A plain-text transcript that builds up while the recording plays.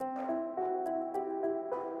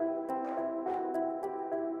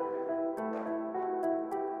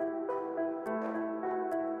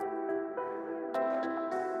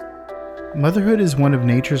Motherhood is one of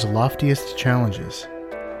nature's loftiest challenges,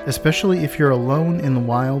 especially if you're alone in the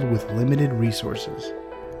wild with limited resources.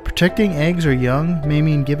 Protecting eggs or young may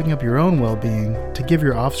mean giving up your own well-being to give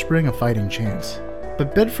your offspring a fighting chance.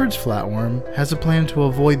 But Bedford's flatworm has a plan to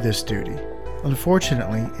avoid this duty.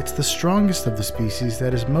 Unfortunately, it's the strongest of the species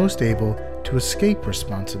that is most able to escape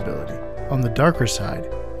responsibility on the darker side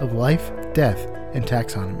of life, death, and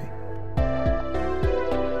taxonomy.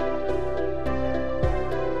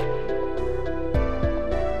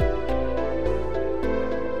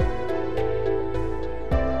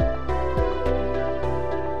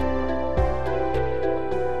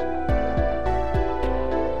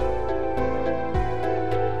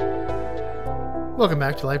 Welcome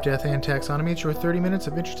back to Life, Death, and Taxonomy. It's your 30 minutes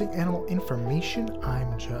of interesting animal information.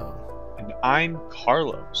 I'm Joe. And I'm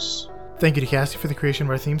Carlos. Thank you to Cassie for the creation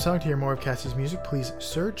of our theme song. To hear more of Cassie's music, please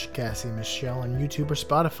search Cassie Michelle on YouTube or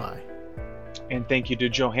Spotify. And thank you to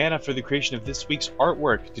Johanna for the creation of this week's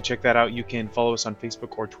artwork. To check that out, you can follow us on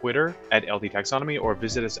Facebook or Twitter at LD Taxonomy, or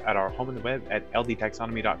visit us at our home on the web at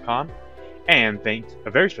ldtaxonomy.com. And a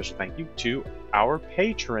very special thank you to our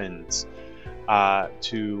patrons,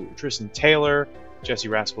 to Tristan Taylor, Jesse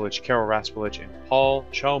Raspolich, Carol Raspolich, and Paul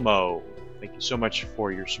Chomo. Thank you so much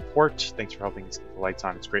for your support. Thanks for helping us keep the lights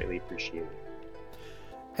on. It's greatly appreciated.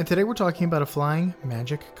 And today we're talking about a flying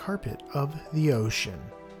magic carpet of the ocean.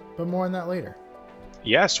 But more on that later.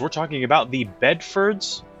 Yes, we're talking about the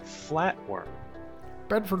Bedford's flatworm.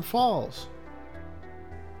 Bedford Falls.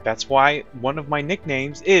 That's why one of my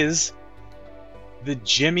nicknames is the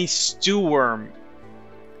Jimmy Stewworm.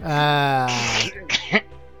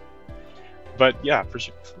 But yeah, for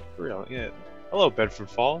real, yeah. Hello,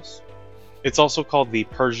 Bedford Falls. It's also called the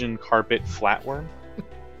Persian carpet flatworm.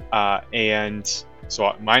 And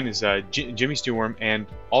so mine is Jimmy Stewworm, and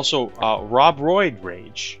also Rob Royd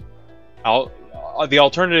Rage. The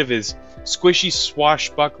alternative is Squishy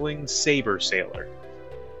Swashbuckling Saber Sailor,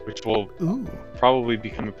 which will probably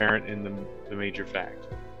become apparent in the major fact.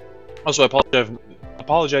 Also, I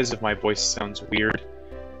apologize if my voice sounds weird.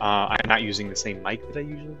 I'm not using the same mic that I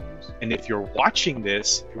usually use. And if you're watching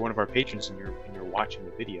this, if you're one of our patrons and you're watching the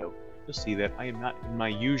video, you'll see that I am not in my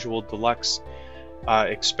usual deluxe,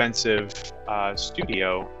 expensive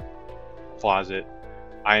studio closet.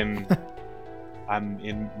 I'm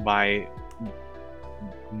in my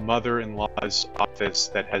mother-in-law's office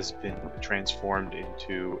that has been transformed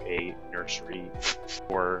into a nursery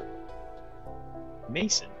for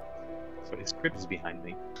Mason. So his crib is behind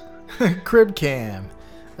me. Crib cam.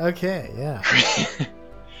 Okay, yeah.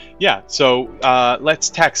 Yeah, so let's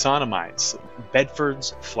taxonomize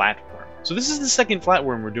Bedford's flatworm. So this is the second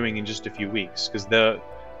flatworm we're doing in just a few weeks, because that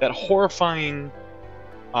horrifying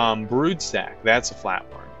broodstack, that's a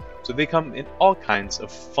flatworm. So they come in all kinds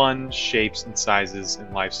of fun shapes and sizes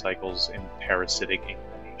and life cycles and parasitic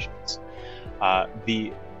inclinations.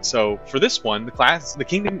 So for this one, the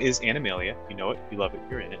kingdom is Animalia. You know it, you love it,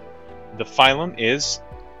 you're in it. The phylum is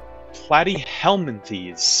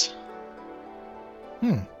Platyhelminthes.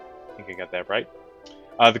 I think I got that right.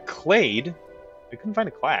 The clade, I couldn't find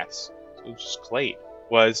a class, so it was just clade,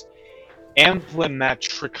 was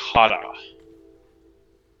Amplimatricata.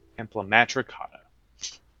 Amplimatricata.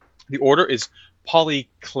 The order is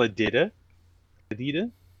Polycladidae.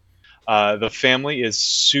 The family is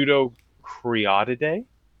Pseudocreatidae.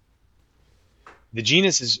 The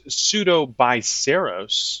genus is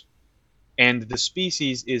Pseudobiceros. And the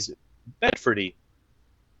species is Bedfordi.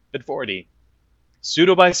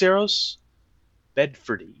 Pseudobiceros,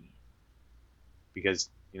 Bedfordi. Because,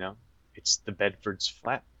 it's the Bedford's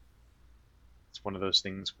flat. It's one of those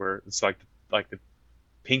things where it's like the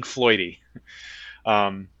Pink Floydy.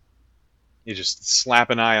 You just slap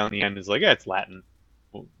an I on the end. It's like, yeah, it's Latin.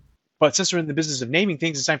 But since we're in the business of naming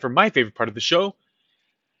things, it's time for my favorite part of the show.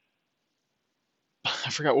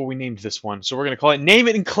 I forgot what we named this one, so we're going to call it Name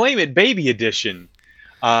It and Claim It Baby Edition.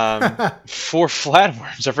 For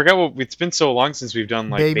flatworms. I forgot it's been so long since we've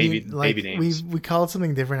done baby names. We call it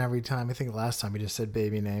something different every time. I think last time we just said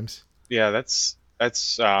baby names. Yeah, that's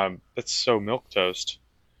so milquetoast.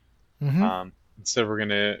 Mm-hmm. Instead,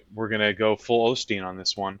 we're gonna go full Osteen on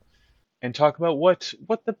this one and talk about what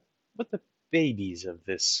the babies of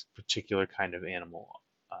this particular kind of animal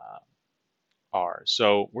are.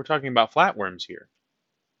 So we're talking about flatworms here.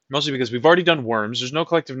 Mostly because we've already done worms. There's no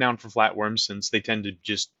collective noun for flatworms since they tend to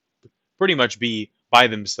just pretty much be by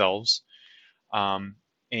themselves.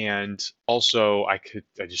 And also, I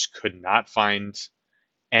just could not find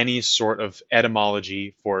any sort of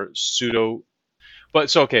etymology for pseudo.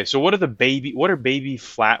 So what are baby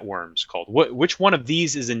flatworms called? Which one of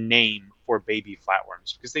these is a name for baby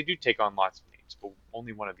flatworms? Because they do take on lots of names, but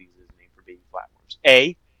only one of these is a name for baby flatworms?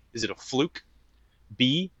 A, is it a fluke?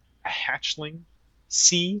 B, a hatchling?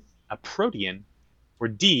 C, a protean? Or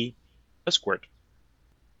D, a squirt?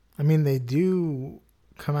 I mean, they do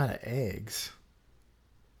come out of eggs.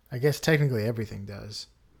 I guess technically everything does.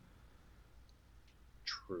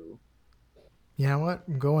 True. You know what?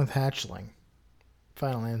 I'm going with hatchling.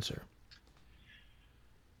 Final answer.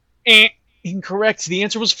 Incorrect. The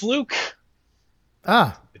answer was fluke.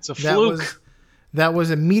 Ah, It's a that fluke.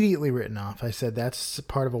 was immediately written off. I said that's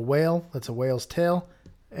part of a whale. That's a whale's tail.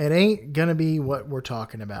 It ain't gonna be what we're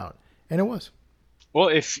talking about, and it was. Well,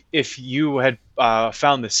 if you had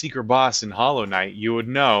found the secret boss in Hollow Knight, you would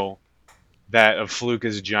know that a fluke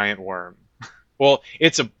is a giant worm. Well,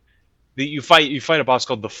 you fight a boss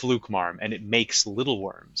called the Fluke Marm, and it makes little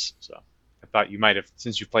worms. So I thought you might have,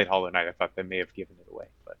 since you played Hollow Knight, I thought they may have given it away,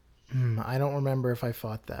 but I don't remember if I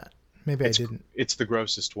fought that. Maybe I didn't. it's the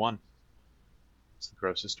grossest one. It's the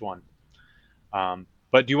grossest one.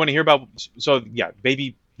 But do you want to hear about? So yeah,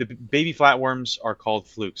 the baby flatworms are called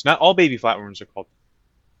flukes. Not all baby flatworms are called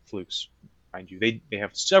flukes, mind you. They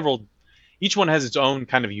have several. Each one has its own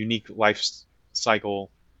kind of unique life cycle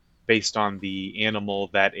based on the animal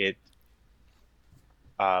that it.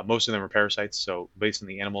 Most of them are parasites, so based on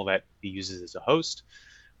the animal that he uses as a host.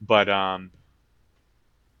 But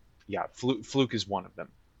yeah, fluke is one of them.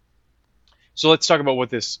 So let's talk about what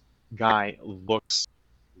this guy looks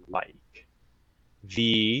like.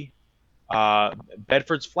 The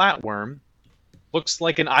Bedford's flatworm looks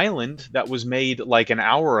like an island that was made like an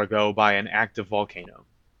hour ago by an active volcano.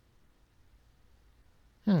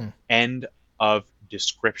 End of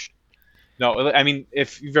description. No, I mean,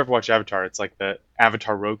 if you've ever watched Avatar, it's like the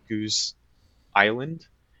Avatar Roku's island.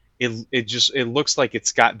 It looks like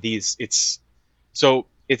it's got these. It's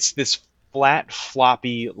this flat,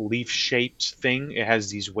 floppy, leaf-shaped thing. It has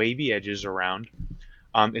these wavy edges around.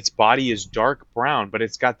 Its body is dark brown, but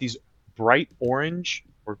it's got these bright orange,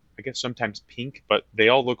 or I guess sometimes pink, but they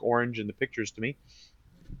all look orange in the pictures to me.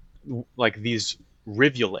 Like these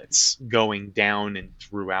rivulets going down and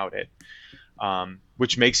throughout it.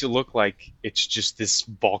 Which makes it look like it's just this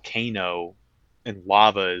volcano and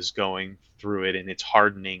lava is going through it and it's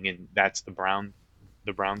hardening, and that's the brown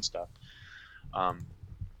stuff.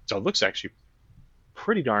 So it looks actually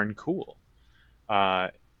pretty darn cool.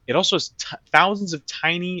 It also has thousands of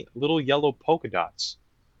tiny little yellow polka dots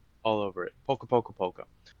all over it. Polka, polka, polka.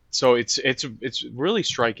 So it's really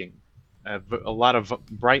striking. A lot of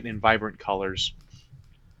bright and vibrant colors,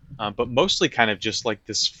 but mostly kind of just like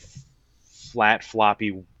this flat,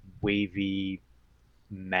 floppy, wavy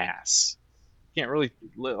mass. Can't really,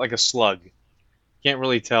 like a slug. Can't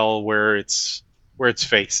really tell where its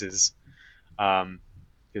face is,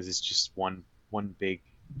 because it's just one big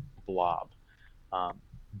blob.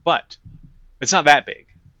 But it's not that big.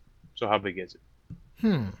 So how big is it?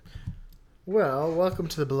 Well, welcome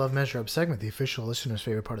to the Beloved Measure Up segment, the official listener's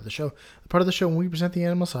favorite part of the show. The part of the show when we present the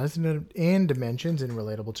animal size and dimensions in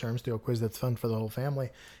relatable terms through a quiz that's fun for the whole family.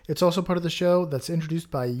 It's also part of the show that's introduced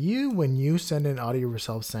by you when you send in audio of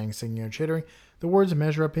yourself saying, singing, or chittering the words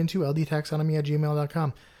measure up into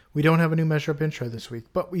ldtaxonomy@gmail.com. We don't have a new measure up intro this week,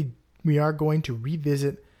 but we are going to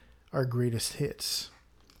revisit our greatest hits.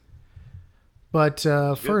 But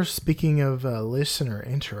first, speaking of listener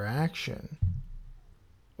interaction,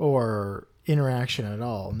 or interaction at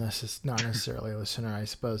all, not necessarily a listener, I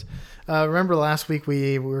suppose. Remember last week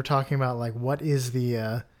we were talking about like what is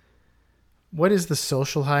the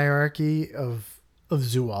social hierarchy of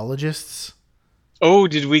zoologists? Oh,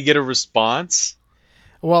 did we get a response?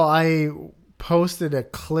 Well, I posted a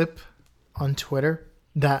clip on Twitter,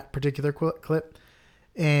 that particular clip,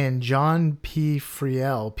 and John P.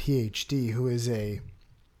 Friel, PhD, who is a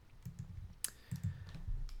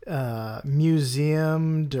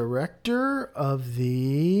museum director of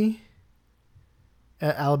the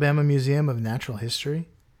Alabama Museum of Natural History,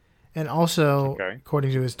 and also,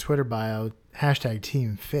 according to his Twitter bio,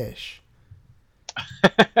 #Team Fish.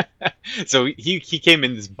 So he came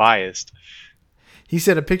in this biased. He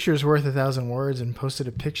said a picture is worth 1,000 words and posted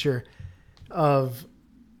a picture of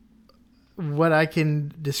what I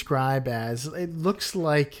can describe as, it looks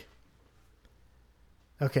like,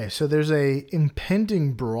 okay, so there's a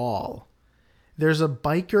impending brawl. There's a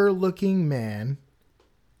biker-looking man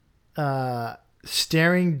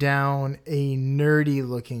staring down a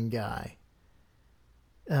nerdy-looking guy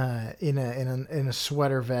in a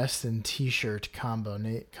sweater vest and t-shirt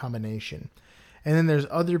combination. And then there's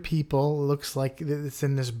other people, it looks like it's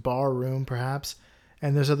in this bar room perhaps,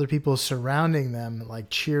 and there's other people surrounding them, like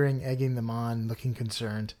cheering, egging them on, looking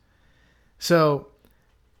concerned. So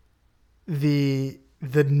the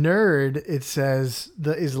The nerd, it says,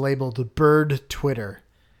 is labeled bird Twitter.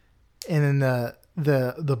 And then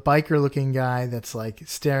the biker looking guy that's like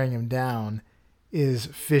staring him down is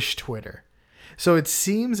fish Twitter. So it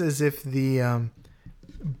seems as if the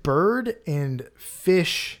bird and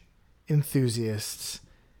fish enthusiasts,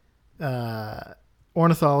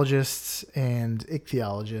 ornithologists and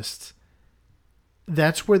ichthyologists,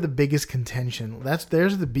 that's where the biggest contention.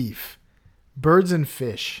 There's the beef. Birds and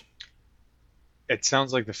fish. It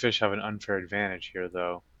sounds like the fish have an unfair advantage here,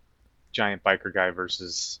 though. Giant biker guy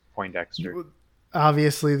versus Poindexter.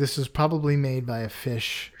 Obviously, this is probably made by a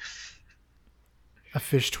fish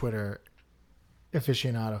Twitter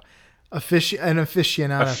aficionado. An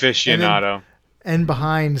aficionado. Aficionado. And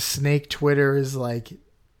behind snake Twitter is like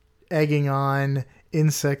egging on.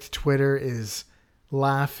 Insect Twitter is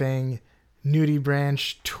laughing. Nudie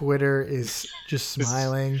Branch Twitter is just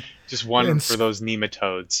smiling. Just one for those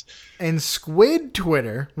nematodes. And Squid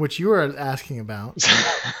Twitter, which you were asking about.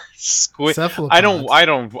 Squid. I don't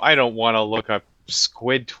want to look up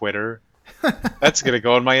Squid Twitter. That's gonna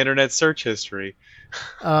go in my internet search history.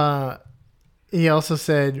 He also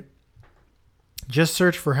said, just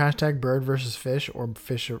search for hashtag bird versus fish or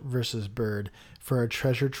fish versus bird for a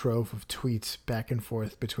treasure trove of tweets back and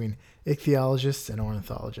forth between ichthyologists and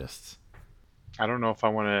ornithologists. I don't know if I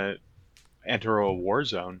want to enter a war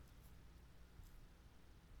zone,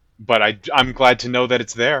 but I'm glad to know that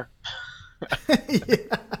it's there.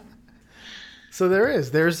 Yeah. So there's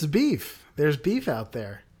beef. There's beef out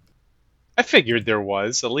there. I figured there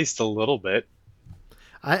was at least a little bit.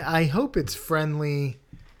 I hope it's friendly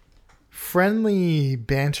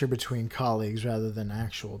banter between colleagues rather than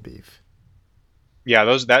actual beef. Yeah,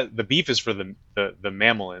 the beef is for the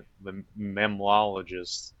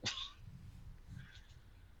mammalogists.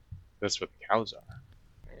 That's what the cows are.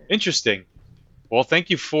 Interesting. Well, thank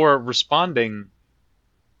you for responding,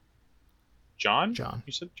 John. John.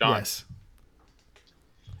 You said John. Yes.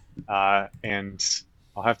 And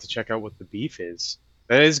I'll have to check out what the beef is.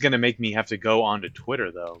 That is going to make me have to go onto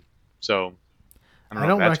Twitter, though. So I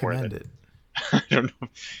don't recommend it. I don't know.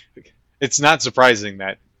 It's not surprising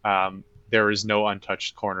that there is no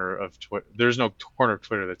untouched corner of Twitter. There's no corner of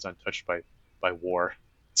Twitter that's untouched by war,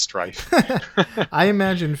 strife. I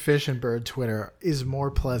imagine fish and bird Twitter is more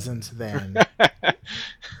pleasant than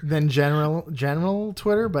general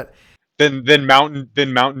Twitter, but than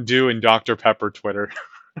Mountain Dew and Dr. Pepper Twitter,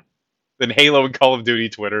 than Halo and Call of Duty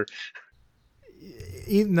Twitter.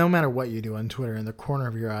 No matter what you do on Twitter, in the corner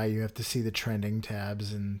of your eye, you have to see the trending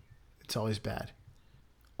tabs, and it's always bad.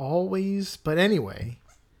 Always. But anyway,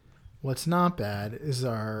 what's not bad is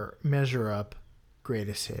our Measure Up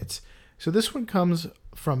greatest hits. So this one comes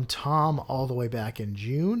from Tom all the way back in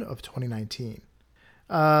June of 2019.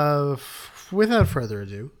 Without further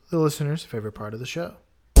ado, the listener's favorite part of the show.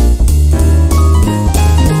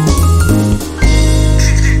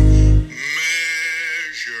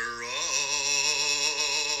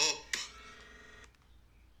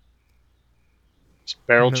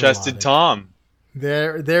 Barrel-chested Tom.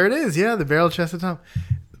 There it is. Yeah, the barrel-chested Tom.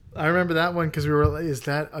 I remember that one because we were like, is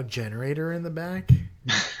that a generator in the back?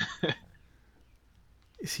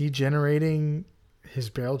 Is he generating his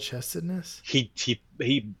barrel-chestedness? He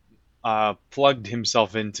plugged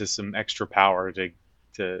himself into some extra power to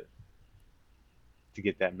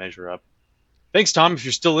get that measure up. Thanks, Tom, if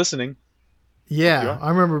you're still listening. Yeah, I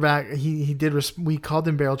remember back. He did. We called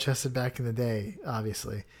him barrel-chested back in the day,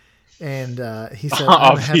 obviously. And he said,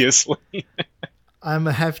 obviously. I'm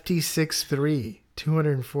a hefty 6'3",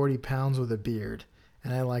 240 pounds with a beard,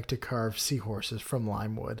 and I like to carve seahorses from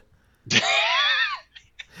lime wood.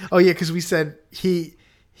 Oh, yeah, because we said he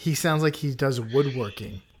sounds like he does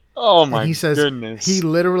woodworking. Oh, my goodness. He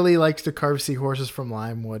literally likes to carve seahorses from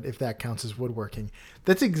lime wood, if that counts as woodworking.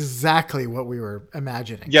 That's exactly what we were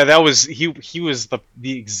imagining. Yeah, that was he was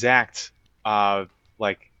the exact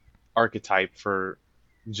archetype for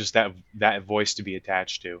just that voice to be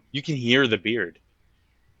attached to. You can hear the beard.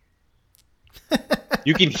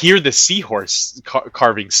 You can hear the seahorse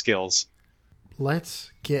carving skills.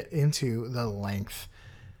 Let's get into the length.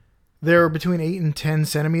 They're between 8 and 10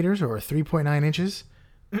 centimeters, or 3.9 inches.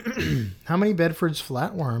 How many Bedford's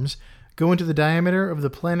flatworms go into the diameter of the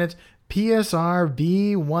planet PSR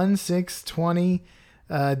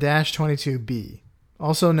B1620-22b,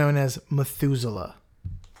 also known as Methuselah?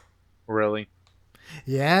 Really?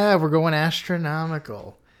 Yeah, we're going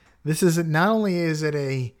astronomical. This is not only is it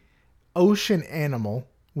a ocean animal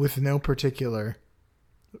with no particular,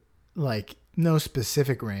 no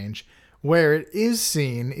specific range. Where it is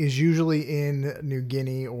seen is usually in New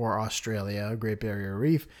Guinea or Australia, Great Barrier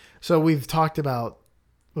Reef. So we've talked about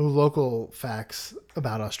local facts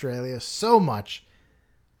about Australia so much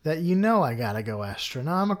that I gotta go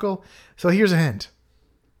astronomical. So here's a hint.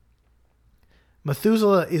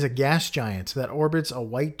 Methuselah is a gas giant that orbits a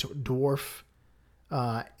white dwarf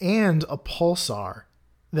and a pulsar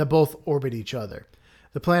that both orbit each other.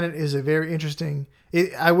 The planet is a very interesting...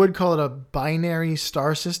 I would call it a binary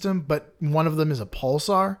star system, but one of them is a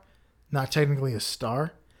pulsar, not technically a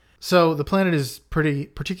star. So the planet is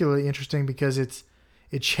particularly interesting because it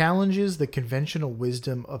challenges the conventional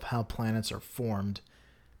wisdom of how planets are formed.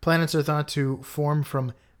 Planets are thought to form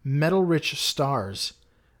from metal-rich stars,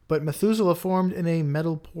 but Methuselah formed in a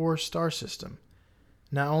metal-poor star system.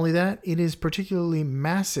 Not only that, it is particularly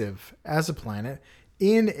massive as a planet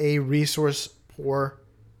in a resource-poor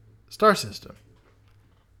star system.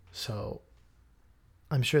 So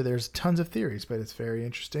I'm sure there's tons of theories, but it's very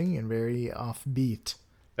interesting and very offbeat.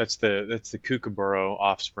 That's the Kookaburra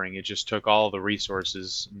offspring. It just took all the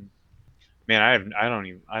resources. Man, I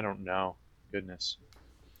don't know. Goodness.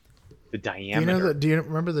 The diameter. Do you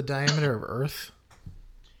remember the diameter of Earth?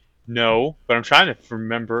 No, but I'm trying to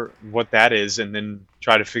remember what that is, and then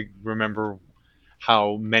try to remember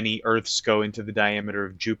how many Earths go into the diameter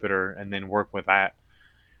of Jupiter, and then work with that.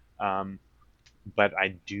 But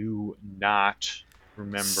I do not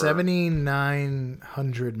remember.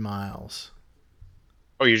 7,900 miles.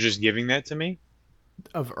 Oh, you're just giving that to me?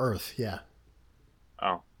 Of Earth, yeah.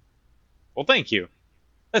 Oh. Well, thank you.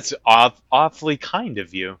 That's awfully kind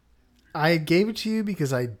of you. I gave it to you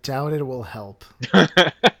because I doubt it will help.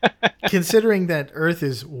 Considering that Earth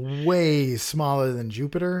is way smaller than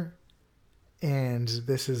Jupiter, and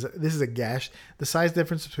this is a gas. The size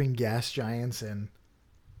difference between gas giants and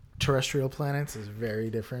terrestrial planets is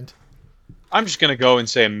very different. I'm just gonna go and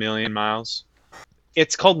say 1,000,000 miles.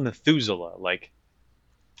 It's called Methuselah. Like,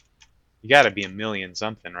 you got to be 1,000,000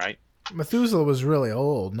 something, right? Methuselah was really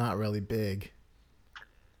old, not really big.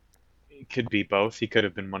 It could be both. He could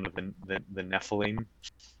have been one of the Nephilim,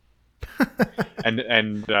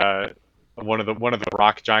 and one of the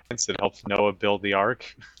rock giants that helped Noah build the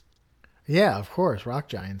ark. Yeah, of course, rock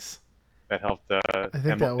giants. That helped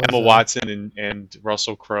Emma Watson and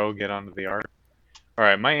Russell Crowe get onto the ark. All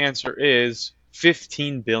right, my answer is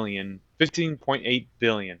 15 billion, 15.8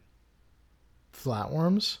 billion.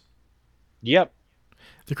 Flatworms? Yep.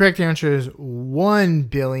 The correct answer is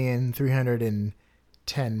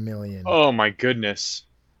 1,310,000,000. Oh my goodness.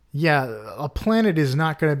 Yeah, a planet is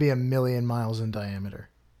not going to be 1,000,000 miles in diameter.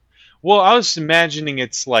 Well, I was imagining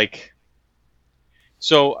it's like...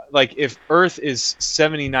 So, like, if Earth is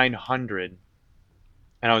 7,900,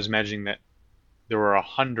 and I was imagining that there were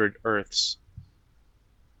 100 Earths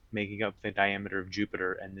making up the diameter of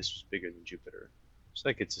Jupiter, and this was bigger than Jupiter. So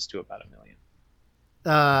that gets us to about 1,000,000.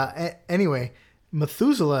 Anyway,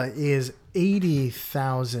 Methuselah is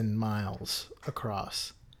 80,000 miles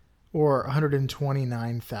across, or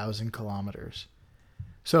 129,000 kilometers.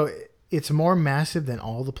 So it's more massive than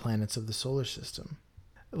all the planets of the solar system.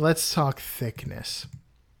 Let's talk thickness.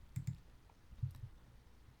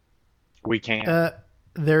 We can.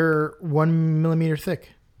 They're 1 millimeter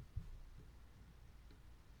thick.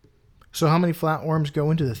 So how many flatworms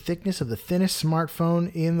go into the thickness of the thinnest smartphone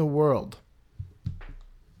in the world?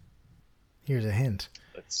 Here's a hint.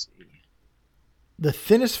 Let's see. The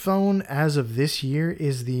thinnest phone as of this year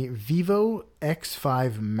is the Vivo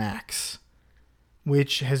X5 Max,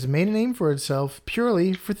 which has made a name for itself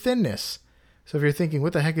purely for thinness. So if you're thinking,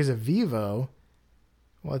 what the heck is a Vivo?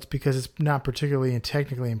 Well, it's because it's not particularly and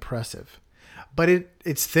technically impressive. But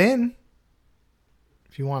it's thin.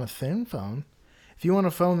 If you want a thin phone. If you want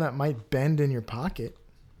a phone that might bend in your pocket.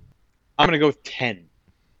 I'm going to go with 10.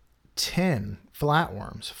 10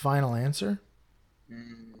 flatworms. Final answer?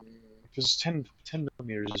 Because 10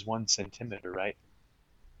 millimeters is 1 centimeter, right?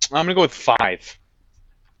 I'm going to go with 5.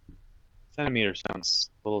 Centimeter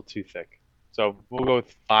sounds a little too thick. So we'll go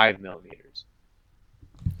with 5 millimeters.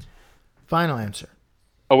 Final answer.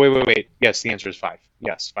 Oh, wait. Yes, the answer is 5.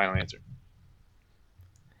 Yes, final answer.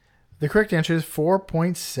 The correct answer is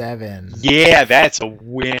 4.7. Yeah, that's a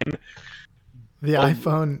win. The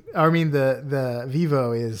the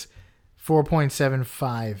Vivo is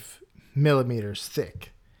 4.75 millimeters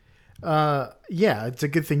thick. Yeah, it's a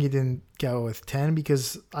good thing you didn't go with 10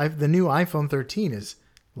 because the new iPhone 13 is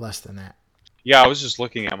less than that. Yeah, I was just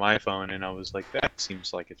looking at my phone and I was like, that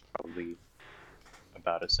seems like it's probably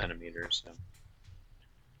about a centimeter. So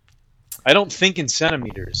I don't think in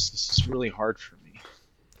centimeters. This is really hard for me.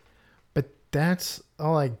 But that's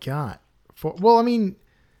all I got.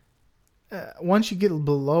 Once you get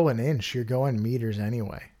below an inch, you're going meters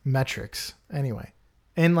anyway. Metrics anyway.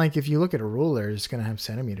 And like if you look at a ruler, it's going to have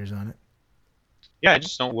centimeters on it. Yeah, I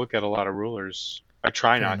just don't look at a lot of rulers. I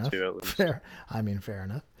try Fair not enough. to, at least. Fair. I mean, fair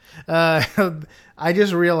enough. I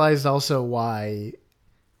just realized also why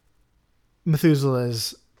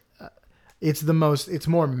Methuselah's. It's the most. It's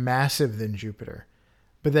more massive than Jupiter,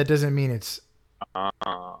 but that doesn't mean it's. Uh,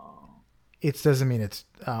 It doesn't mean it's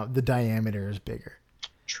the diameter is bigger.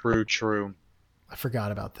 True, true. I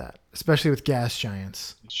forgot about that, especially with gas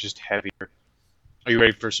giants. It's just heavier. Are you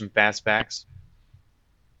ready for some fast facts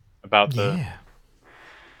about the Yeah.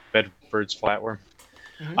 Bedford's flatworm?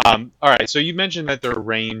 Mhm. All right, so you mentioned that their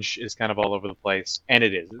range is kind of all over the place, and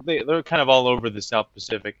it is. They're kind of all over the South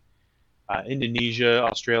Pacific, Indonesia,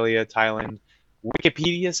 Australia, Thailand.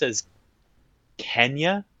 Wikipedia says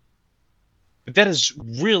Kenya, but that is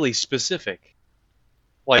really specific.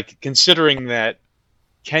 Like considering that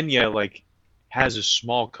Kenya like has a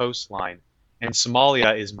small coastline, and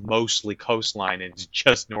Somalia is mostly coastline and it's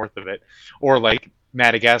just north of it, or like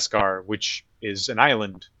Madagascar, which is an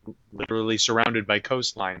island literally surrounded by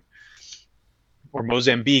coastline, or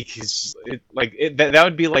Mozambique is that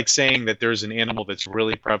would be like saying that there's an animal that's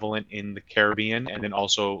really prevalent in the Caribbean and then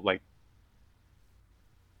also like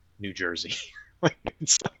New Jersey. Like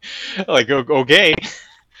it's okay,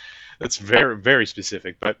 that's very very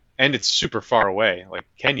specific, but and it's super far away. Like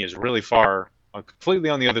Kenya is really far, completely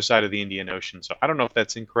on the other side of the Indian Ocean. So I don't know if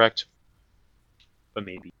that's incorrect, but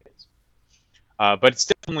maybe it is. But it's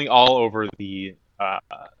definitely all over the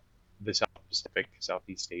South Pacific,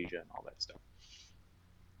 Southeast Asia, and all that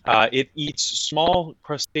stuff. It eats small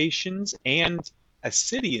crustaceans and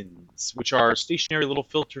ascidians, which are stationary little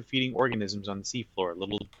filter-feeding organisms on the seafloor,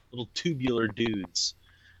 little tubular dudes,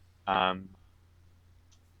 um,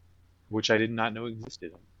 which I did not know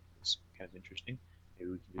existed. It's kind of interesting.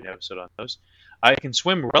 Maybe we can do an episode on those. It can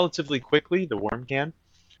swim relatively quickly. The worm can,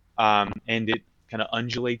 and it kind of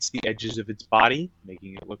undulates the edges of its body,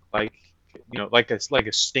 making it look like like a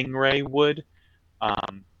stingray would.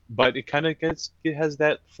 But it kind of it has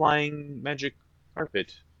that flying magic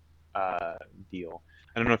carpet uh, deal.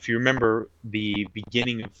 I don't know if you remember the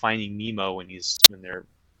beginning of Finding Nemo when they're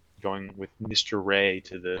going with Mr. Ray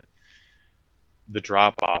to the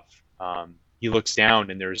drop off. He looks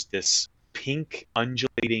down and there's this pink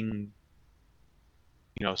undulating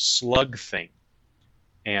slug thing,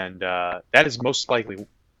 and that is most likely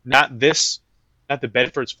not not the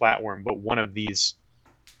Bedford's flatworm, but one of these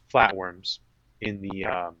flatworms in the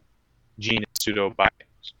genus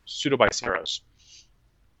Pseudobiceros.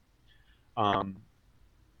 Um,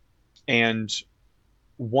 and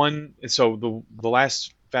the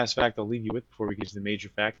last fast fact I'll leave you with before we get to the major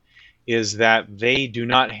fact is that they do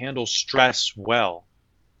not handle stress well.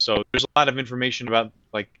 So there's a lot of information about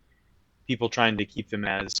like people trying to keep them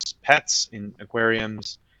as pets in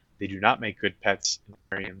aquariums. They do not make good pets in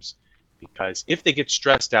aquariums because if they get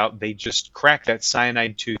stressed out, they just crack that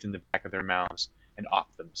cyanide tooth in the back of their mouths and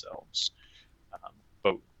off themselves.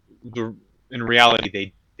 But in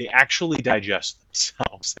reality, they actually digest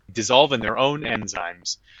themselves. They dissolve in their own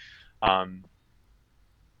enzymes. Um,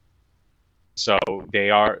 so they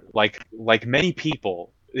are like many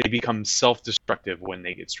people, they become self-destructive when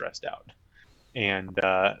they get stressed out. And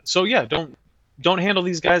so yeah, don't handle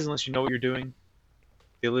these guys unless you know what you're doing.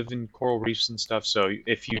 They live in coral reefs and stuff, so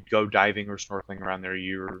if you go diving or snorkeling around there,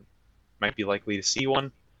 you might be likely to see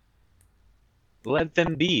one. Let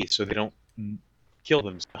them be, so they don't kill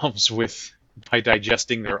themselves by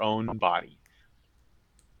digesting their own body.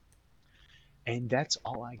 And that's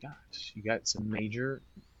all I got. You got some major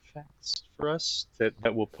facts for us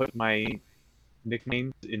that will put my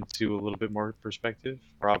nicknames into a little bit more perspective.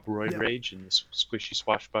 Rob Royd Yeah. Rage and the squishy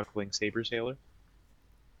swashbuckling saber sailor.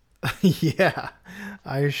 Yeah,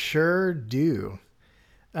 I sure do.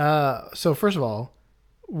 So first of all,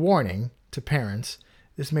 warning to parents: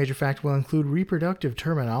 this major fact will include reproductive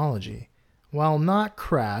terminology. While not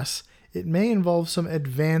crass, it may involve some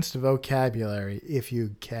advanced vocabulary if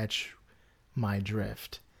you catch my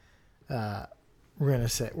drift. We're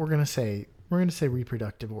gonna say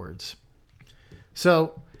reproductive words.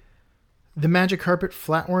 So, the magic carpet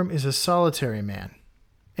flatworm is a solitary man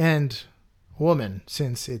and woman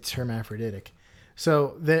since it's hermaphroditic.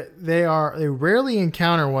 So they rarely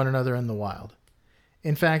encounter one another in the wild.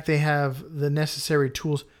 In fact, they have the necessary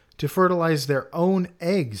tools to fertilize their own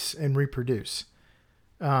eggs and reproduce.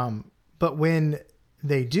 But when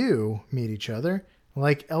they do meet each other,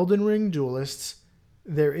 like Elden Ring duelists,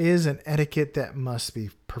 there is an etiquette that must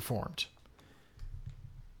be performed.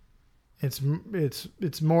 It's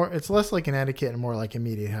less like an etiquette and more like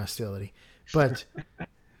immediate hostility. But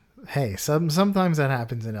hey, sometimes that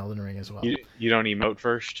happens in Elden Ring as well. You don't emote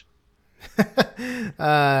first?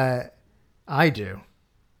 I do.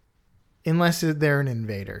 unless they're an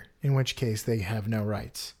invader, in which case they have no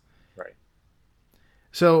rights. Right.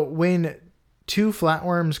 So when two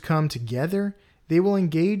flatworms come together, they will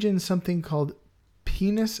engage in something called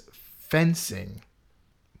penis fencing.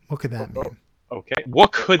 What could that mean? Okay.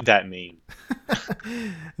 What could that mean?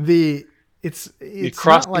 It's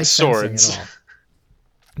cross not like swords. fencing at all.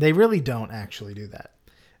 They really don't actually do that.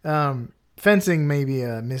 Fencing may be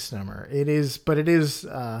a misnomer. It is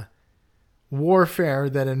warfare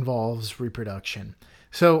that involves reproduction.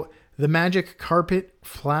 So the magic carpet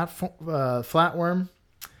flatworm,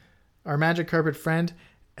 our magic carpet friend,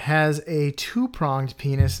 has a two-pronged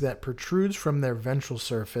penis that protrudes from their ventral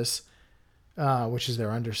surface, which is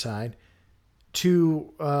their underside.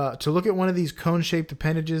 To look at one of these cone-shaped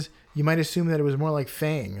appendages, you might assume that it was more like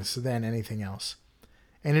fangs than anything else.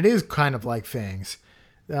 And it is kind of like fangs.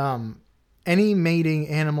 Any mating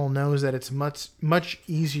animal knows that it's much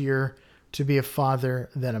easier to be a father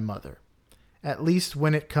than a mother, at least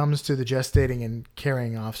when it comes to the gestating and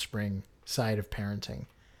carrying offspring side of parenting.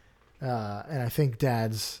 And I think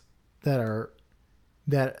dads you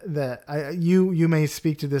may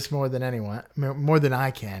speak to this more than anyone, more than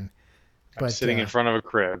I can. I'm sitting in front of a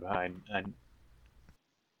crib.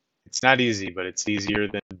 It's not easy, but it's easier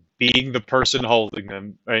than being the person holding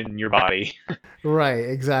them in your body. Right,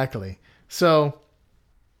 exactly. So,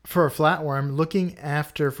 for a flatworm, looking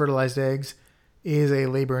after fertilized eggs is a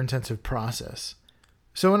labor-intensive process.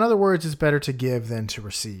 So, in other words, it's better to give than to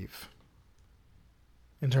receive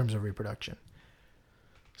in terms of reproduction.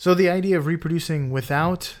 So, the idea of reproducing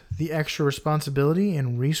without the extra responsibility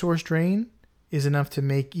and resource drain is enough to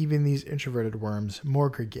make even these introverted worms more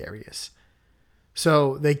gregarious.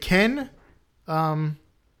 So, they can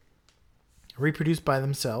reproduce by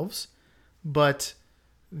themselves, but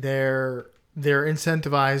they're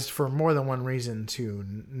incentivized for more than one reason to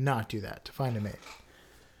not do that, to find a mate.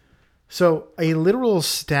 So a literal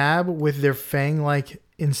stab with their fang-like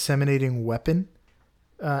inseminating weapon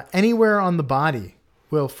anywhere on the body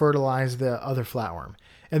will fertilize the other flatworm.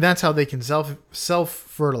 And that's how they can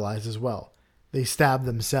self-fertilize as well. They stab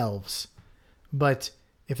themselves. But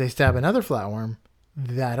if they stab another flatworm,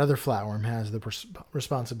 that other flatworm has the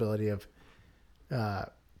responsibility of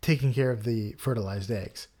taking care of the fertilized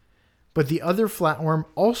eggs. But the other flatworm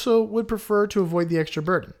also would prefer to avoid the extra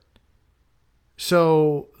burden.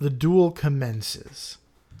 So the duel commences.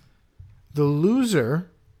 The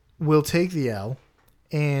loser will take the L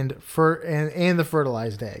and the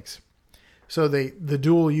fertilized eggs. So the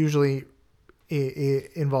duel usually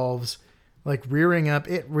involves like rearing up.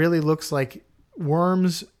 It really looks like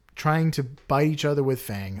worms trying to bite each other with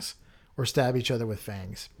fangs or stab each other with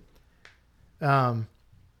fangs.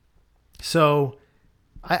 So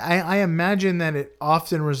I imagine that it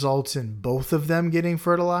often results in both of them getting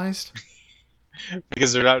fertilized.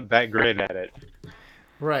 Because they're not that great at it.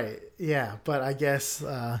 Right. Yeah. But I guess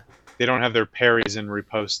they don't have their parries and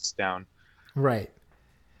ripostes down. Right.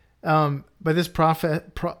 But this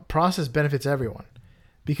process benefits everyone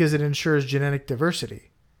because it ensures genetic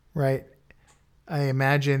diversity. Right. I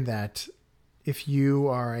imagine that if you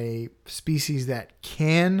are a species that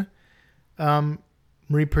can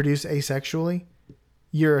reproduce asexually,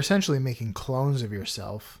 you're essentially making clones of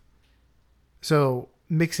yourself. So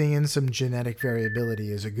mixing in some genetic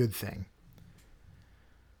variability is a good thing.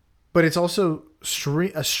 But it's also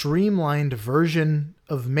a streamlined version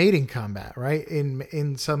of mating combat, right?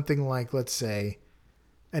 In something like, let's say,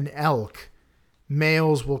 an elk,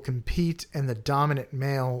 males will compete and the dominant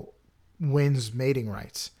male wins mating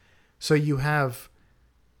rights. So you have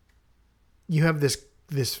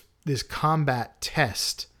this combat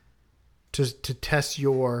test to test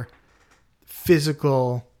your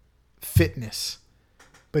physical fitness.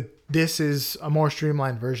 But this is a more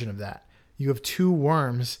streamlined version of that. You have two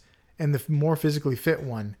worms, and the more physically fit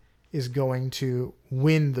one is going to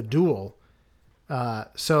win the duel.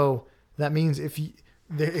 So that means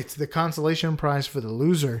it's the consolation prize for the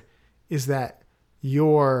loser is that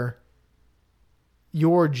your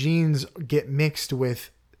genes get mixed with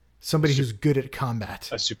somebody who's good at combat.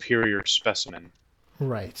 A superior specimen.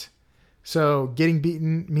 Right. So getting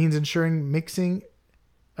beaten means ensuring mixing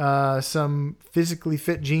some physically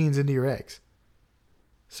fit genes into your eggs.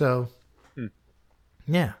 So,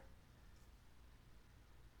 yeah.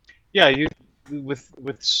 Yeah, with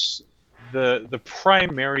the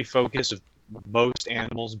primary focus of most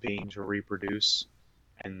animals being to reproduce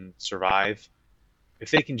and survive,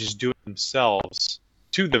 if they can just do it themselves,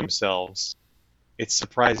 it's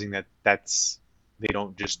surprising that they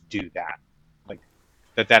don't just do that. Like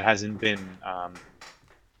that hasn't been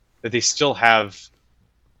that they still have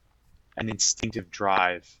an instinctive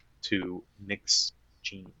drive to mix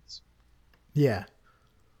genes. Yeah,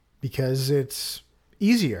 because it's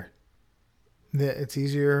easier. It's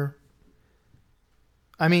easier.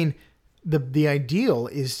 I mean, the ideal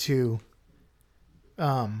is to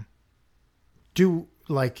do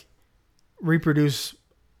like reproduce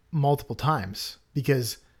multiple times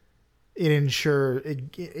because it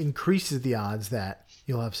increases the odds that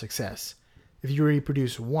you'll have success. If you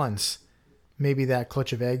reproduce once, maybe that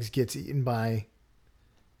clutch of eggs gets eaten by,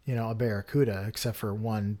 a barracuda, except for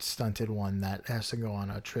one stunted one that has to go on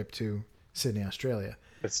a trip to Sydney, Australia.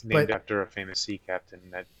 That's named after a famous sea captain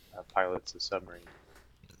that pilots a submarine.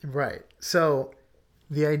 Right. So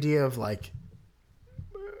the idea of like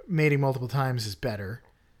mating multiple times is better.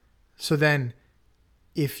 So then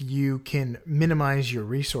if you can minimize your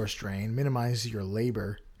resource drain, minimize your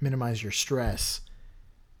labor, minimize your stress,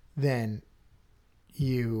 then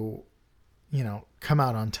you come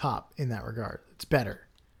out on top in that regard. It's better.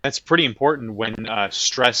 That's pretty important when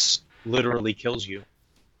stress literally kills you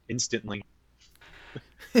instantly.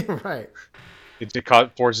 Right.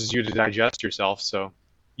 It forces you to digest yourself, so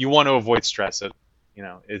you want to avoid stress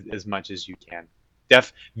as much as you can.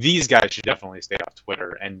 These guys should definitely stay off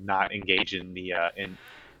Twitter and not engage in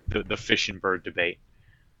the fish and bird debate.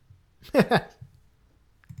 So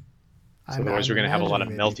otherwise, we're going to have a lot of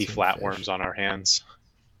melty flatworms on our hands.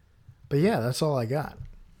 But yeah, that's all I got.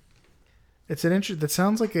 It's an that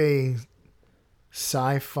sounds like a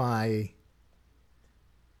sci-fi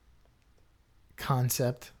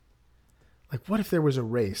concept. Like, what if there was a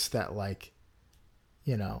race that, like,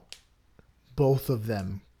 both of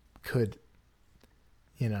them could,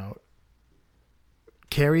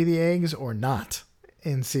 carry the eggs or not,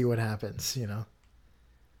 and see what happens.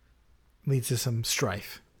 Leads to some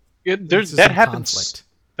strife. That happens. Conflict.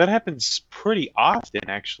 That happens pretty often,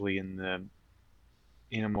 actually, in the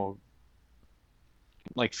animal,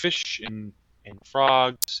 like fish and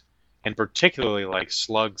frogs, and particularly like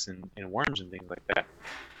slugs and worms and things like that,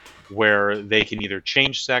 where they can either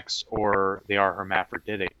change sex or they are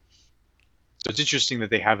hermaphroditic. So it's interesting that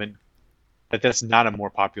that's not a more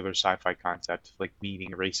popular sci-fi concept, like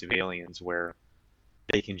meeting a race of aliens where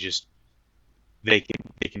they can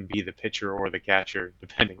be the pitcher or the catcher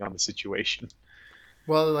depending on the situation.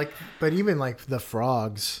 Well, but even like the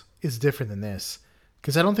frogs is different than this,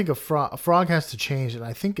 because I don't think a frog has to change, and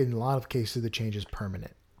I think in a lot of cases the change is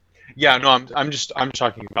permanent. Yeah, no, I'm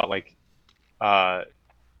talking about like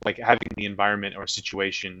having the environment or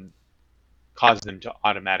situation cause them to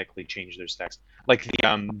automatically change their sex, like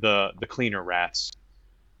the cleaner rats,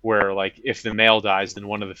 where like if the male dies, then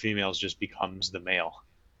one of the females just becomes the male.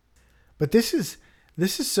 But this is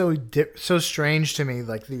so strange to me,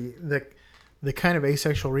 like the kind of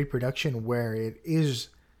asexual reproduction where it is,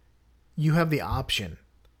 you have the option,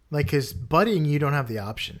 like, because budding, you don't have the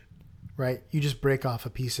option, right? You just break off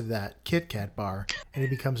a piece of that Kit Kat bar and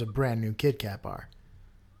it becomes a brand new Kit Kat bar.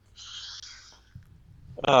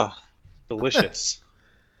 Delicious.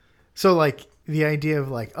 So like the idea of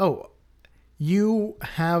like, oh, you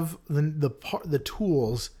have the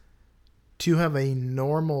tools to have a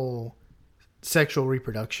normal sexual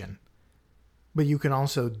reproduction, but you can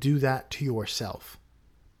also do that to yourself.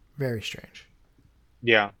 Very strange.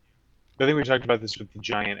 Yeah. I think we talked about this with the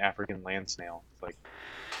giant African land snail. It's like,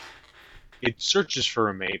 it searches for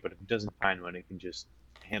a mate, but if it doesn't find one, it can just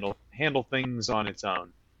handle things on its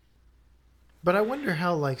own. But I wonder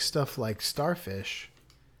how like stuff like starfish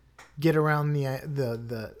get around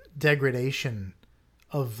the degradation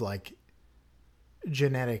of like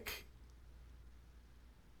genetic,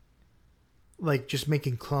 like just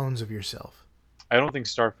making clones of yourself. I don't think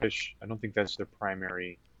that's their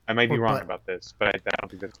primary. I might be wrong about this, but I don't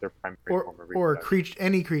think that's their primary form of reproduction. Or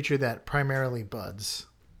any creature that primarily buds.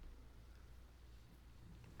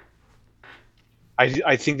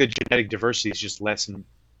 I think that genetic diversity is just less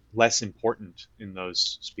important in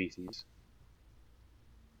those species.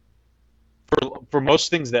 For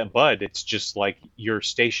most things that bud, it's just like you're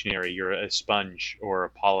stationary, you're a sponge or a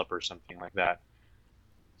polyp or something like that.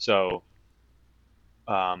 So,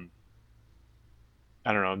 I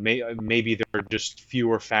don't know, maybe there are just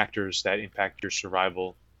fewer factors that impact your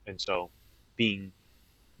survival, and so being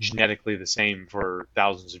genetically the same for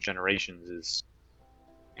thousands of generations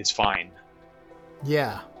is fine.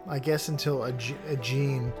 Yeah, I guess until a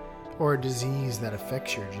gene or a disease that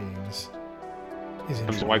affects your genes is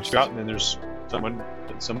introduced. Wipes you out, and then there's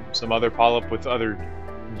some other polyp with other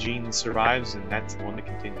genes survives, and that's the one that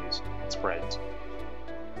continues. It spreads.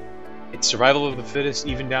 It's survival of the fittest,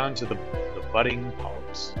 even down to the budding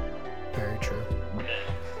polyps. Very true.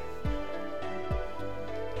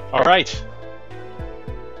 All right.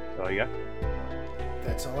 That's all you got?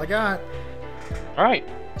 That's all I got. All right,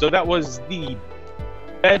 so that was the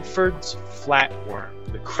Bedford's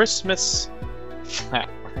flatworm, the Christmas flatworm.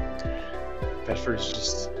 Bedford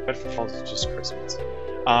Falls is just Christmas.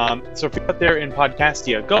 So if you're out there in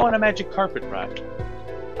Podcastia, go on a magic carpet ride.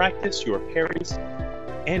 Practice your parries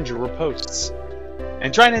and your ripostes.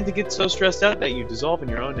 And try not to get so stressed out that you dissolve in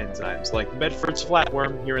your own enzymes, like Bedford's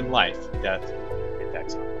flatworm here in life, death, and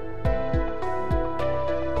taxonomy.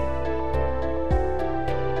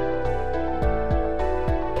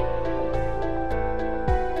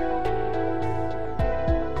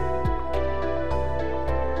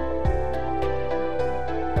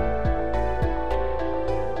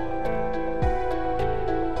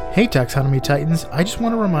 Hey Taxonomy Titans, I just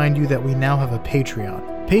want to remind you that we now have a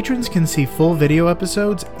Patreon. Patrons can see full video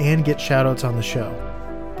episodes and get shoutouts on the show.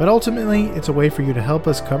 But ultimately, it's a way for you to help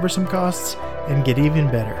us cover some costs and get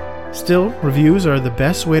even better. Still, reviews are the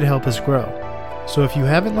best way to help us grow. So if you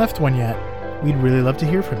haven't left one yet, we'd really love to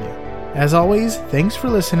hear from you. As always, thanks for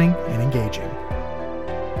listening and engaging.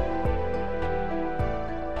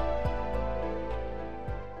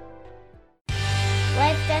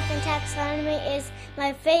 Life, Death, and Taxonomy is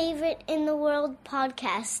my favorite in the world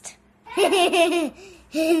podcast.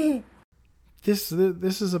 This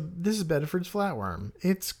is Bedford's flatworm.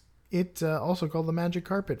 It's also called the magic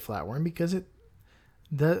carpet flatworm because it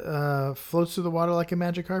floats through the water like a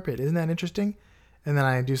magic carpet. Isn't that interesting? And then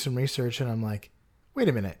I do some research and I'm like, wait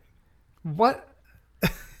a minute, what?